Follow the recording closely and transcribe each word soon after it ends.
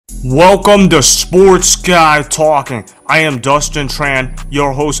Welcome to Sports Guy Talking. I am Dustin Tran,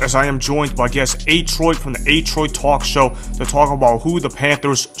 your host, as I am joined by guest Adroit from the Adroit Talk Show to talk about who the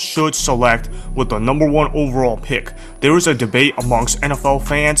Panthers should select with the #1 overall pick. There is a debate amongst NFL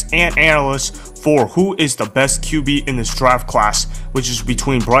fans and analysts for who is the best QB in this draft class, which is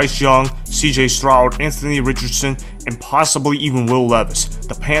between Bryce Young, CJ Stroud, Anthony Richardson, and possibly even Will Levis.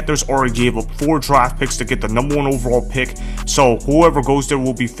 The Panthers already gave up 4 draft picks to get the #1 overall pick, so whoever goes there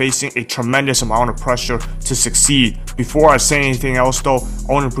will be facing a tremendous amount of pressure to succeed. Before I say anything else though,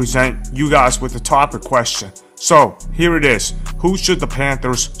 I want to present you guys with the topic question. So here it is. Who should the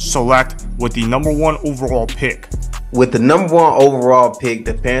Panthers select with the #1 overall pick? With the #1 overall pick,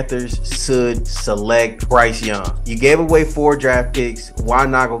 the Panthers should select Bryce Young. You gave away 4 draft picks. Why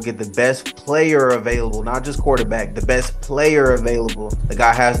not go get the best player available? Not just quarterback, the best player available. The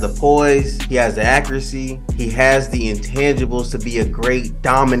guy has the poise, he has the accuracy, he has the intangibles to be a great,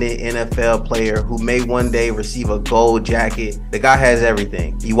 dominant NFL player who may one day receive a gold jacket. The guy has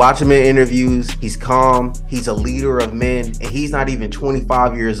everything. You watch him in interviews, he's calm, he's a leader of men, and he's not even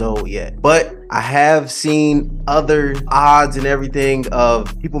 25 years old yet. But I have seen other odds and everything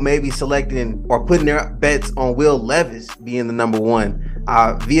of people maybe selecting or putting their bets on Will Levis being the #1.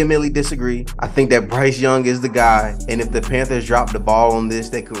 I vehemently disagree. I think that Bryce Young is the guy, and if the Panthers drop the ball on this,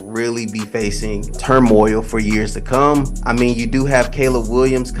 they could really be facing turmoil for years to come. I mean, you do have Caleb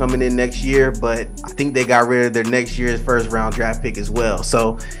Williams coming in next year, but I think they got rid of their next year's first-round draft pick as well.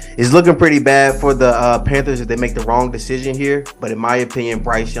 So it's looking pretty bad for the Panthers if they make the wrong decision here. But in my opinion,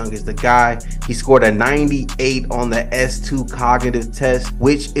 Bryce Young is the guy. He scored a 98 on the S2 cognitive test,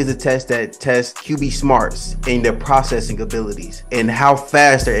 which is a test that tests QB smarts and their processing abilities and how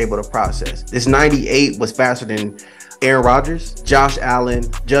fast they're able to process. This 98 was faster than Aaron Rodgers, Josh Allen,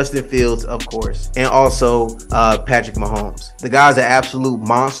 Justin Fields, of course, and also Patrick Mahomes. The guy's an absolute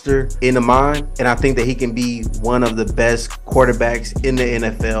monster in the mind, and I think that he can be one of the best quarterbacks in the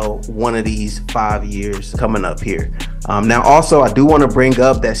NFL one of these 5 years coming up here. Now, also, I do want to bring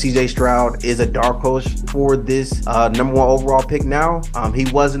up that CJ Stroud is a dark horse for this #1 overall pick now. He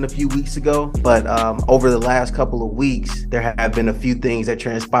wasn't a few weeks ago, but over the last couple of weeks, there have been a few things that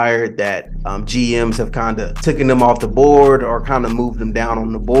transpired that GMs have kind of taken them off the board or kind of moved them down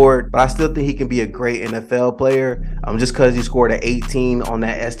on the board. But I still think he can be a great NFL player. Just because he scored an 18 on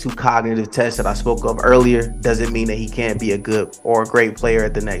that S2 cognitive test that I spoke of earlier doesn't mean that he can't be a good or a great player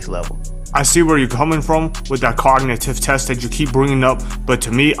at the next level. I see where you're coming from with that cognitive test that you keep bringing up, but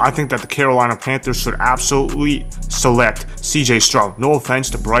to me, I think that the Carolina Panthers should absolutely select CJ Stroud. No offense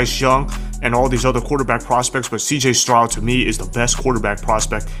to Bryce Young and all these other quarterback prospects, but CJ Stroud to me is the best quarterback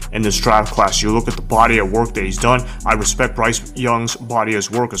prospect in this draft class. You look at the body of work that he's done. I respect Bryce Young's body of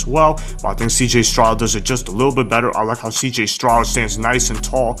work as well, but I think CJ Stroud does it just a little bit better. I like how CJ Stroud stands nice and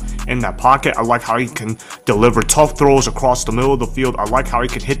tall in that pocket. I like how he can deliver tough throws across the middle of the field. I like how he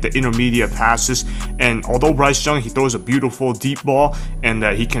can hit the intermediate passes. And although Bryce Young, he throws a beautiful deep ball and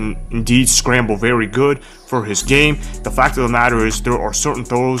that he can indeed scramble very good for his game, the fact of the matter is there are certain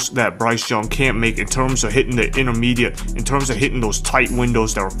throws that Bryce Young can't make in terms of hitting the intermediate, in terms of hitting those tight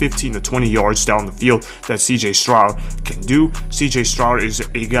windows that are 15 to 20 yards down the field that CJ Stroud can do. CJ Stroud is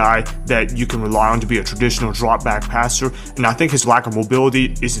a guy that you can rely on to be a traditional drop back passer, and I think his lack of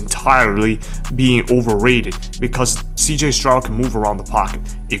mobility is entirely being overrated because CJ Stroud can move around the pocket.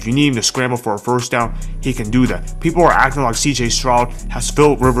 If you need him to scramble for a first down, he can do that. People are acting like CJ Stroud has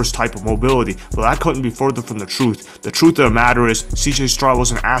Philip Rivers type of mobility, but that couldn't be further from the truth. The truth of the matter is CJ Stroud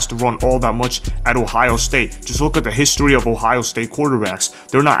wasn't asked to run all that much at Ohio State. Just look at the history of Ohio State quarterbacks.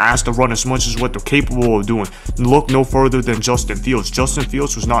 They're not asked to run as much as what they're capable of doing. Look no further than Justin Fields. Justin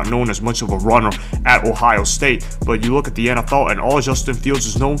Fields was not known as much of a runner at Ohio State, but you look at the NFL and all Justin Fields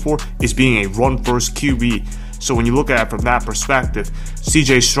is known for is being a run-first QB. So when you look at it from that perspective,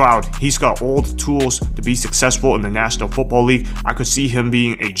 CJ Stroud, he's got all the tools to be successful in the National Football League. I could see him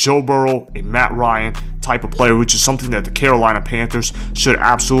being a Joe Burrow, a Matt Ryan type of player, which is something that the Carolina Panthers should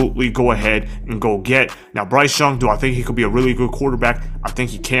absolutely go ahead and go get. Now, Bryce Young, do I think he could be a really good quarterback? I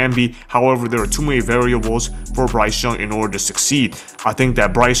think he can be. However, there are too many variables for Bryce Young in order to succeed. I think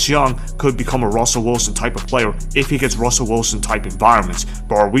that Bryce Young could become a Russell Wilson type of player if he gets Russell Wilson type environments.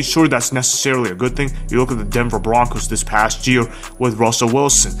 But are we sure that's necessarily a good thing? You look at the Denver Broncos this past year with Russell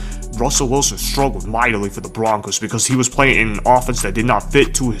Wilson. Russell Wilson struggled mightily for the Broncos because he was playing in an offense that did not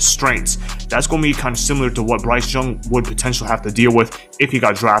fit to his strengths. That's going to be kind of similar to what Bryce Young would potentially have to deal with if he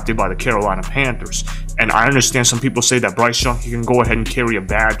got drafted by the Carolina Panthers. And I understand some people say that Bryce Young, he can go ahead and carry a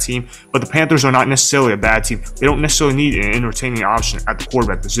bad team, but the Panthers are not necessarily a bad team. They don't necessarily need an entertaining option at the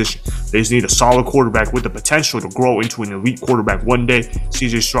quarterback position. They just need a solid quarterback with the potential to grow into an elite quarterback one day.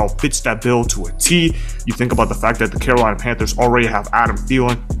 CJ Stroud fits that bill to a T. You think about the fact that the Carolina Panthers already have Adam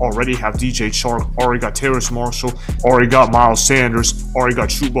Thielen, already have DJ Chark, already got Terrace Marshall, already got Miles Sanders, already got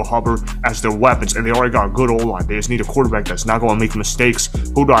Chuba Hubbard as their weapons, and they already got a good O-line. They just need a quarterback that's not going to make mistakes.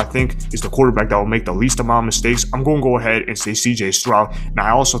 Who do I think is the quarterback that will make the least amount of mistakes? I'm going to go ahead and say CJ Stroud. And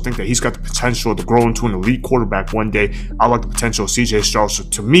I also think that he's got the potential to grow into an elite quarterback one day. I like the potential of CJ Stroud. So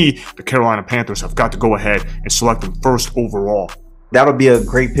to me, the Carolina Panthers have got to go ahead and select him first overall. That'll be a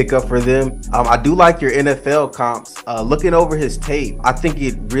great pickup for them. I do like your NFL comps. Looking over his tape, I think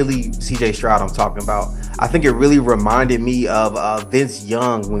it really, CJ Stroud I'm talking about, I think it really reminded me of Vince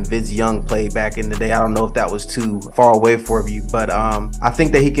Young when Vince Young played back in the day. I don't know if that was too far away for you, but I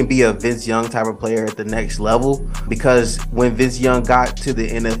think that he can be a Vince Young type of player at the next level, because when Vince Young got to the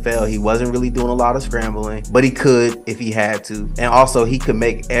NFL, he wasn't really doing a lot of scrambling, but he could if he had to. And also he could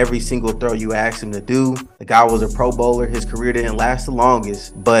make every single throw you asked him to do. The guy was a Pro Bowler. His career didn't last the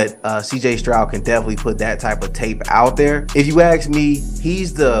longest, but CJ Stroud can definitely put that type of tape out there. If you ask me,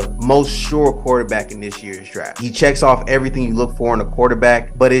 he's the most sure quarterback in this year's draft. He checks off everything you look for in a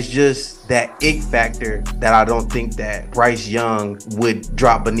quarterback, but it's just that ick factor that I don't think that Bryce Young would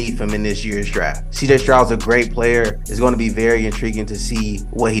drop beneath him in this year's draft. CJ Stroud's a great player. It's going to be very intriguing to see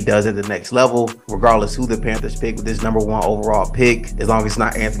what he does at the next level, regardless who the Panthers pick with this #1 overall pick. As long as it's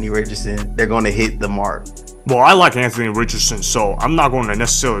not Anthony Richardson, they're going to hit the mark. Well, I like Anthony Richardson, so I'm not going to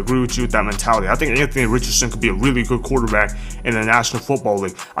necessarily agree with you with that mentality. I think Anthony Richardson could be a really good quarterback in the National Football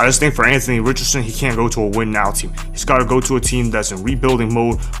League. I just think for Anthony Richardson, he can't go to a win-now team. He's got to go to a team that's in rebuilding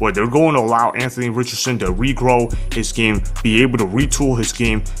mode, where they're going to allow Anthony Richardson to regrow his game, be able to retool his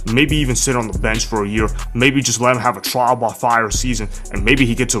game, maybe even sit on the bench for a year, maybe just let him have a trial by fire season, and maybe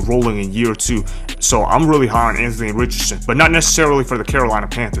he gets it rolling in year 2. So I'm really high on Anthony Richardson, but not necessarily for the Carolina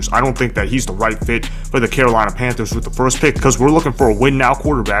Panthers. I don't think that he's the right fit for the Carolina Panthers with the first pick, because we're looking for a win-now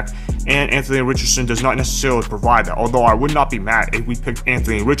quarterback, and Anthony Richardson does not necessarily provide that, although I would not be mad if we picked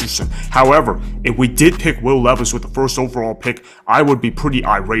Anthony Richardson. However, if we did pick Will Levis with the first overall pick, I would be pretty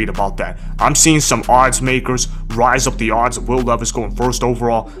irate about that. I'm seeing some odds makers rise up the odds of Will Levis going first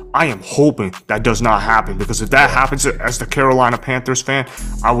overall. I am hoping that does not happen, because if that happens, as the Carolina Panthers fan,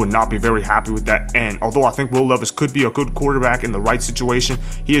 I would not be very happy with that. And although I think Will Levis could be a good quarterback in the right situation,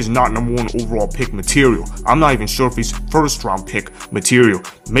 he is not #1 overall pick material. I'm not even sure if he's first round pick material.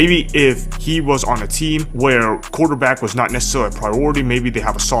 Maybe if he was on a team where quarterback was not necessarily a priority, maybe they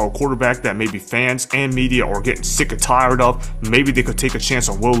have a solid quarterback that maybe fans and media are getting sick and tired of, maybe they could take a chance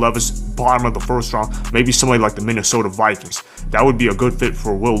on Will Levis, bottom of the first round, maybe somebody like the Minnesota Vikings. That would be a good fit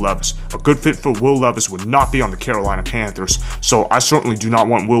for Will Levis. A good fit for Will Levis would not be on the Carolina Panthers. So I certainly do not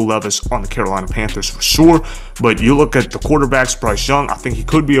want Will Levis on the Carolina Panthers for sure. But you look at the quarterbacks, Bryce Young, I think he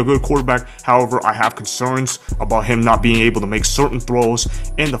could be a good quarterback. However, I have concerns about him not being able to make certain throws,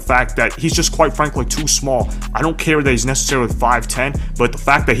 and the fact that he's just quite frankly too small. I don't care that he's necessarily 5'10", but the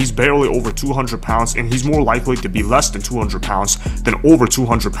fact that he's barely over 200 pounds, and he's more likely to be less than 200 pounds than over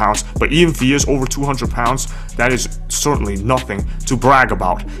 200 pounds. But even if he is over 200 pounds, that is certainly nothing to brag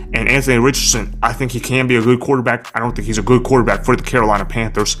about. And Anthony Richardson, I think he can be a good quarterback. I don't think he's a good quarterback for the Carolina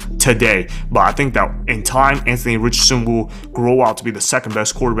Panthers today, but I think that in time, Anthony Richardson will grow out to be the second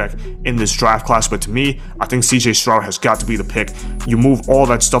best quarterback in this draft class. But to me, I think CJ Stroud has got to be the pick. You move all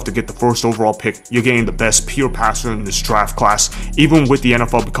that stuff to get the first overall pick, you're getting the best pure passer in this draft class. Even with the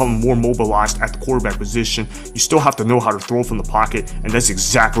NFL becoming more mobilized at the quarterback position, you still have to know how to throw from the pocket, and that's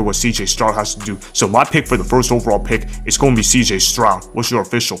exactly what CJ Stroud has to do. So my pick for the first overall pick is going to be CJ Stroud. What's your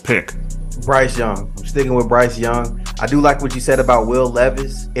official pick? Bryce Young. I'm sticking with Bryce Young. I do like what you said about Will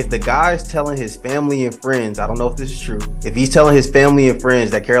Levis. If the guy's telling his family and friends, I don't know if this is true, if he's telling his family and friends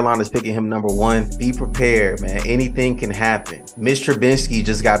that Carolina's picking him #1, be prepared, man. Anything can happen. Mitch Trubisky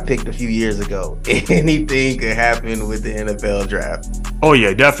just got picked a few years ago. Anything could happen with the NFL draft. Oh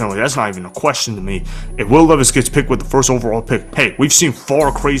yeah, definitely. That's not even a question to me. If Will Levis gets picked with the first overall pick, hey, we've seen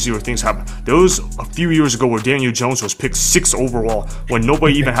far crazier things happen. There was a few years ago where Daniel Jones was picked 6th overall when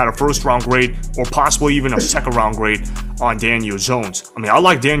nobody even had a first round grade or possibly even a second round grade on Daniel Jones. I mean, I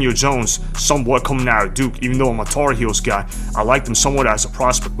like Daniel Jones somewhat coming out of Duke, even though I'm a Tar Heels guy. I liked him somewhat as a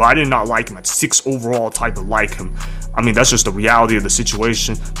prospect, but I did not like him at 6 overall type of like him. I mean, that's just the reality of the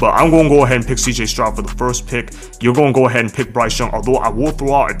situation. But I'm going to go ahead and pick CJ Stroud for the first pick. You're going to go ahead and pick Bryce Young, although I will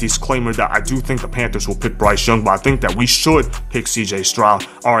throw out a disclaimer that I do think the Panthers will pick Bryce Young, but I think that we should pick CJ Stroud.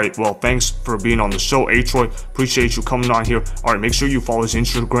 All right, well, thanks for being on the show, Adroit. Appreciate you coming on here. All right, make sure you follow his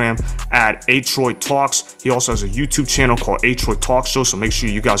Instagram at Adroit Talks. He also has a YouTube channel called Adroit Talk Show, so make sure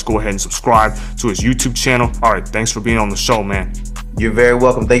you guys go ahead and subscribe to his YouTube channel. All right, thanks for being on the show, man. You're very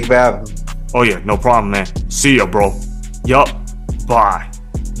welcome. Thank you for having me. Oh yeah, no problem, man. See ya, bro. Yup. Bye.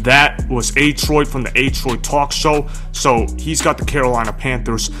 That was Adroit from the Adroit Talk Show. So he's got the Carolina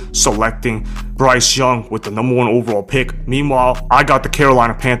Panthers selecting Bryce Young with the #1 overall pick. Meanwhile, I got the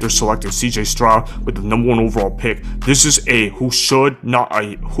Carolina Panthers selecting CJ Stroud with the #1 overall pick. This is a who should, not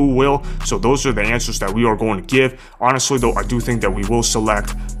a who will. So those are the answers that we are going to give. Honestly, though, I do think that we will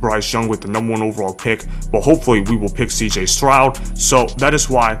select Bryce Young with the #1 overall pick, but hopefully we will pick CJ Stroud. So that is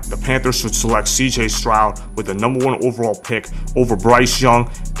why the Panthers should select CJ Stroud with the #1 overall pick over Bryce Young,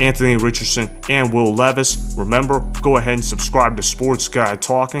 Anthony Richardson, and Will Levis. Remember, go ahead and subscribe to Sports Guy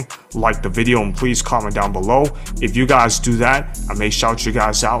Talking, like the video, and please comment down below. If you guys do that, I may shout you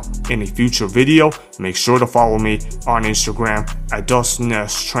guys out in a future video. Make sure to follow me on Instagram at Dustin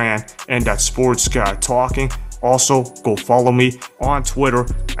Tran and at Sports Guy Talking. Also, go follow me on Twitter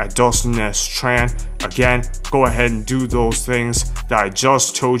at Dustin Tran. Again, go ahead and do those things that I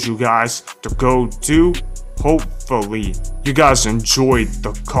just told you guys to go do. Hopefully, you guys enjoyed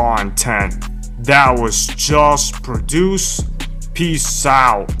the content that was just produced. Peace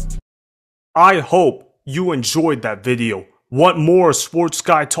out. I hope you enjoyed that video. Want more Sports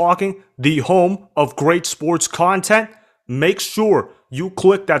Guy Talking, the home of great sports content? Make sure you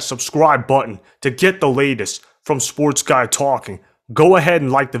click that subscribe button to get the latest from Sports Guy Talking. Go ahead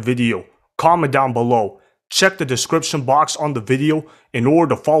and like the video. Comment down below. Check the description box on the video in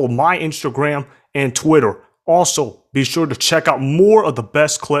order to follow my Instagram and Twitter. Also, be sure to check out more of the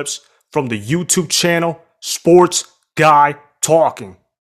best clips from the YouTube channel, Sports Guy Talking.